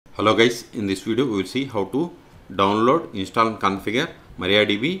Hello guys, in this video we will see how to download, install and configure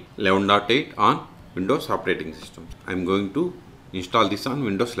MariaDB 11.8 on Windows operating system. I am going to install this on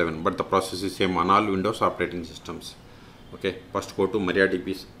Windows 11, but the process is same on all Windows operating systems. Okay, first go to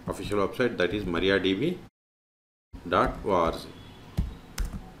MariaDB's official website, that is MariaDB.org.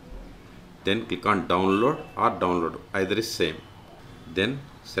 Then click on download or download, either is same. Then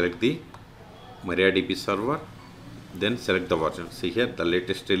select the MariaDB server. Then select the version. See here the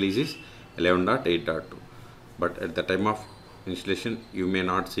latest release is 11.8.2, but at the time of installation you may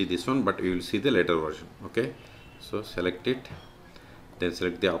not see this one, but you will see the later version. Okay, so select it, then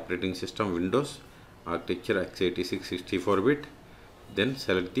select the operating system Windows, architecture x86 64-bit, then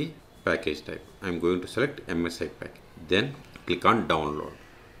select the package type. I am going to select MSI pack. Then click on download.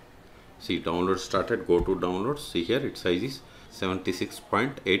 See, download started. Go to download. See here its size is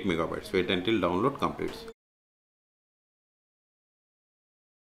 76.8 megabytes. Wait until download completes.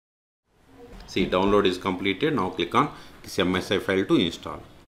 See, download is completed. Now click on this MSI file to install.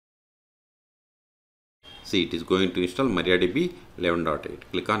 See, it is going to install MariaDB 11.8.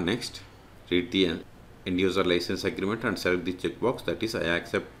 Click on next. Read the end user license agreement and select the checkbox, that is I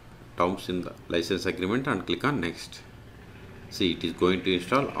accept terms in the license agreement, and click on next. See, it is going to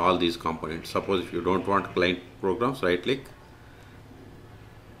install all these components. Suppose if you don't want client programs, right click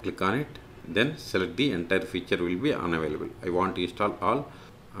on it, then select the entire feature will be unavailable. I want to install all.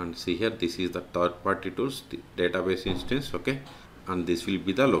 And see here, this is the third party tools, the database instance. Okay, and this will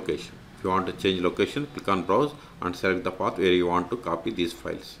be the location. If you want to change location, click on browse and select the path where you want to copy these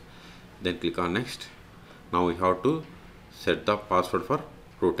files. Then click on next. Now we have to set the password for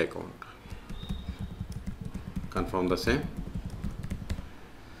root account. Confirm the same.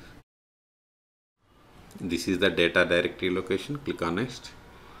 This is the data directory location. Click on next,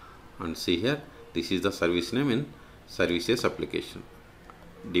 and see here this is the service name in services application.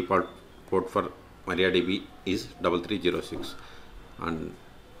 Default port for MariaDB is 3306, and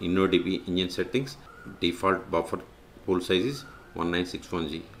InnoDB engine settings, default buffer pool size is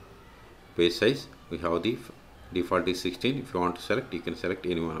 1961G. Page size, we have the default is 16. If you want to select, you can select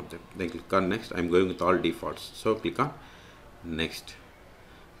any one of them. Then click on next. I am going with all defaults, so click on next.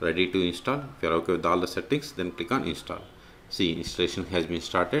 Ready to install. If you are okay with all the settings, then click on install. See, installation has been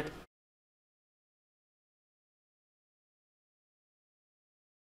started.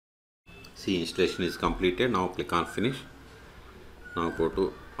 See, installation is completed. Now click on finish. Now go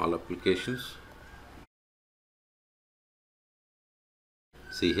to all applications.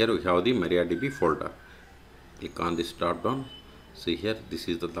 See here we have the MariaDB folder. Click on this drop down. See here, this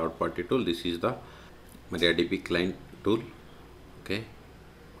is the third party tool. This is the MariaDB client tool. Okay,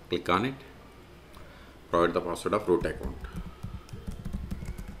 click on it. Provide the password of root account.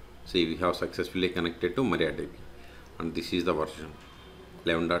 See, we have successfully connected to MariaDB, and this is the version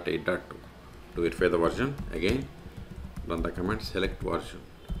 11.8.2. To verify the version, again run the command, select version.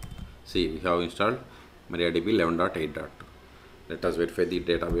 See, we have installed MariaDB 11.8.2. Let us verify the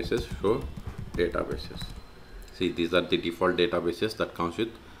databases. Show databases. See, these are the default databases that comes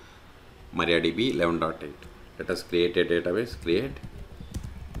with MariaDB 11.8. Let us create a database. Create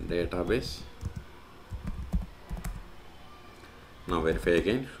database. Now verify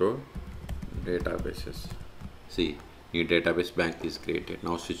again. Show databases. See, new database bank is created.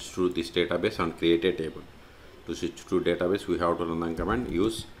 Now switch to this database and create a table. To switch to database, we have to run the command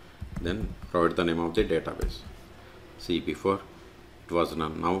use, then provide the name of the database. See, before it was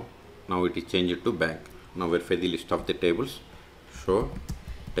none. Now it is changed to bank. Now verify the list of the tables. Show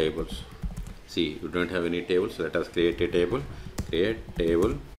tables. See, you don't have any tables. Let us create a table. Create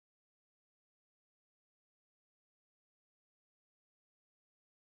table.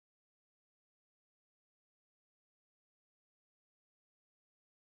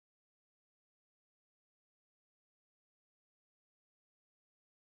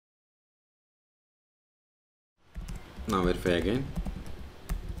 Now verify again.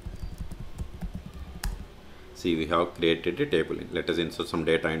 See, we have created a table. Let us insert some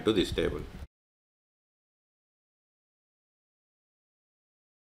data into this table.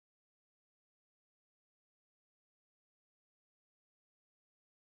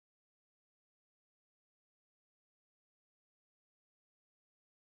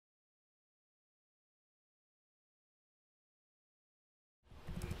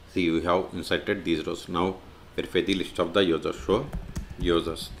 See, we have inserted these rows. Now verify the list of the users. Show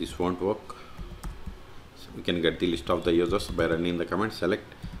users. This won't work. So we can get the list of the users by running the command select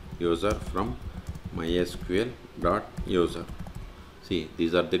user from MySQL.user. See,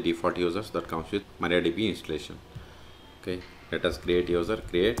 these are the default users that comes with MariaDB installation. Okay, let us create user.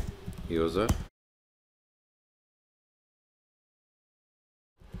 Create. user.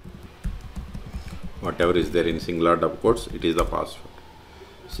 whatever is there in singular double quotes, it is the password.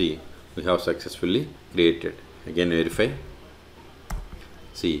 See, we have successfully created. Again verify.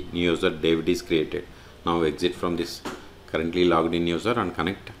 See, new user David is created. Now exit from this currently logged in user and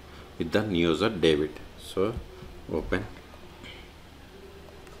connect with the new user David. So open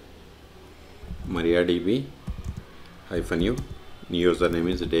MariaDB -u, new user name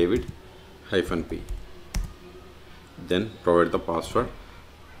is David -p. Then provide the password.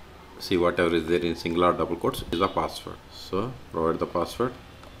 See, whatever is there in singular double quotes is the password. So provide the password.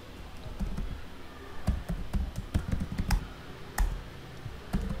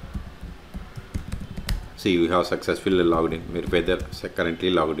 See, we have successfully logged in. Verify the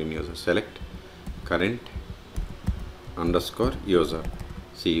currently logged in user. Select current underscore user.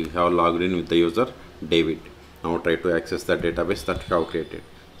 See, we have logged in with the user David. Now try to access the database that we have created.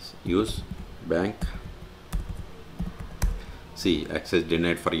 Use bank. See, access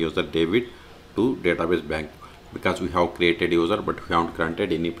denied for user David to database bank, because we have created user but we haven't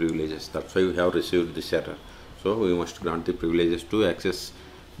granted any privileges. That's why we have received this error. So we must grant the privileges to access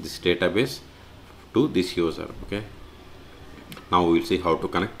this database to this user. Okay, now we will see how to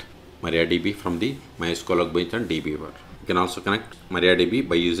connect MariaDB from the MySQL Workbench and Dbeaver. You can also connect MariaDB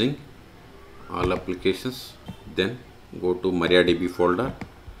by using all applications, then go to MariaDB folder,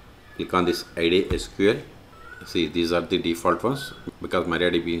 click on this ID SQL. See, these are the default ones because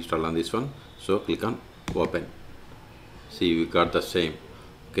MariaDB installed on this one, so click on open. See, we got the same.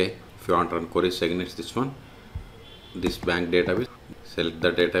 Okay, if you want to run queries against this one, this bank database, select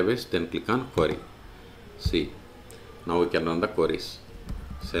the database, then click on query. See, now we can run the queries.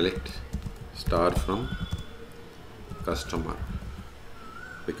 Select star from customer,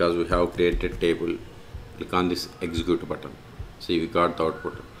 because we have created table. Click on this execute button. See, we got the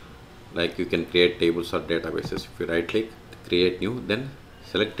output. Like, you can create tables or databases. If you right click, create new, then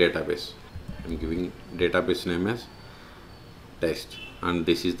select database. I'm giving database name as test, and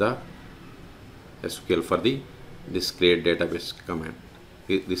this is the SQL for this create database command.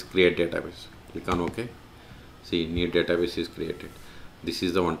 This create database. Click on OK. See, new database is created. This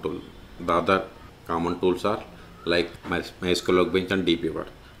is the one tool. The other common tools are like MySQL Workbench and Dbeaver.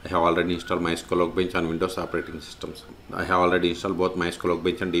 I have already installed MySQL Workbench on Windows operating systems. I have already installed both MySQL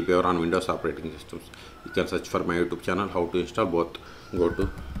Workbench and Dbeaver on Windows operating systems. You can search for my YouTube channel how to install both. Go to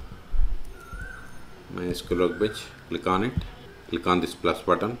MySQL Workbench, click on it, click on this plus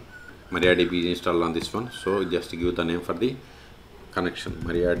button. MariaDB is installed on this one, so just give the name for the connection,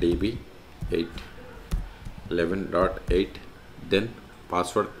 MariaDB 8.11.8. then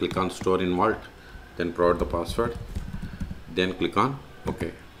password, click on store in vault, then provide the password, then click on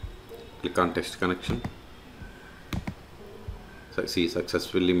OK. Click on test connection. So, see,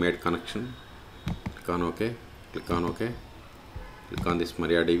 successfully made connection. Click on OK. Click on OK. Click on this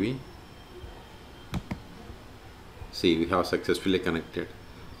MariaDB. See, we have successfully connected.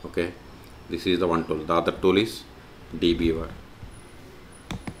 Okay, this is the one tool. The other tool is Dbeaver.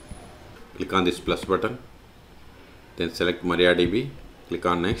 Click on this plus button, then select MariaDB. Click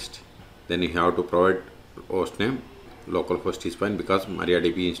on next. Then you have to provide host name. Localhost is fine because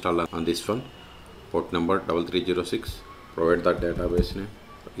MariaDB installed on this one. Port number 3306. Provide the database name,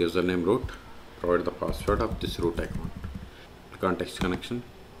 username, root. Provide the password of this root account. Click on text connection.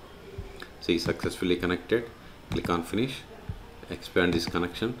 See, successfully connected. Click on finish. Expand this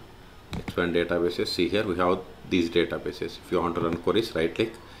connection. Expand databases. See, here we have these databases. If you want to run queries, right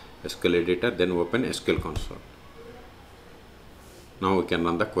click SQL editor, then open SQL console. Now we can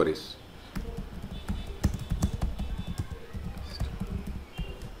run the queries.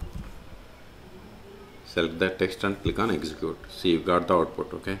 Select the text and click on execute. See, you got the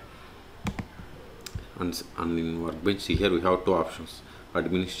output. Okay, and in Workbench, see, here we have two options: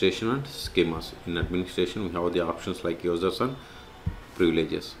 administration and schemas. In administration, we have the options like users and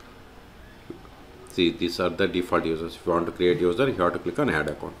privileges. See, these are the default users. If you want to create user, you have to click on add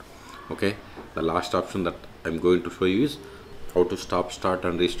account. Okay, the last option that I'm going to show you is how to stop, start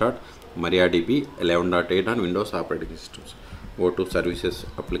and restart MariaDB 11.8 on Windows operating systems. Go to services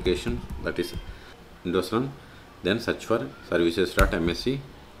application, that is Windows Run, then search for services.msc,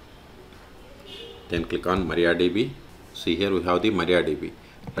 then click on MariaDB. See, here we have the MariaDB.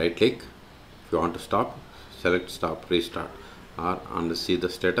 Right click. If you want to stop, select stop, restart, or and see the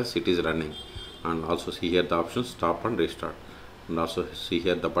status, it is running. And also see here the options stop and restart, and also see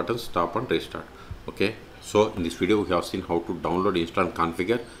here the button stop and restart. Okay, so in this video we have seen how to download, install and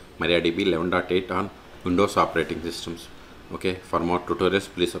configure MariaDB 11.8 on Windows operating systems. Okay, for more tutorials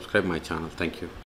please subscribe my channel. Thank you.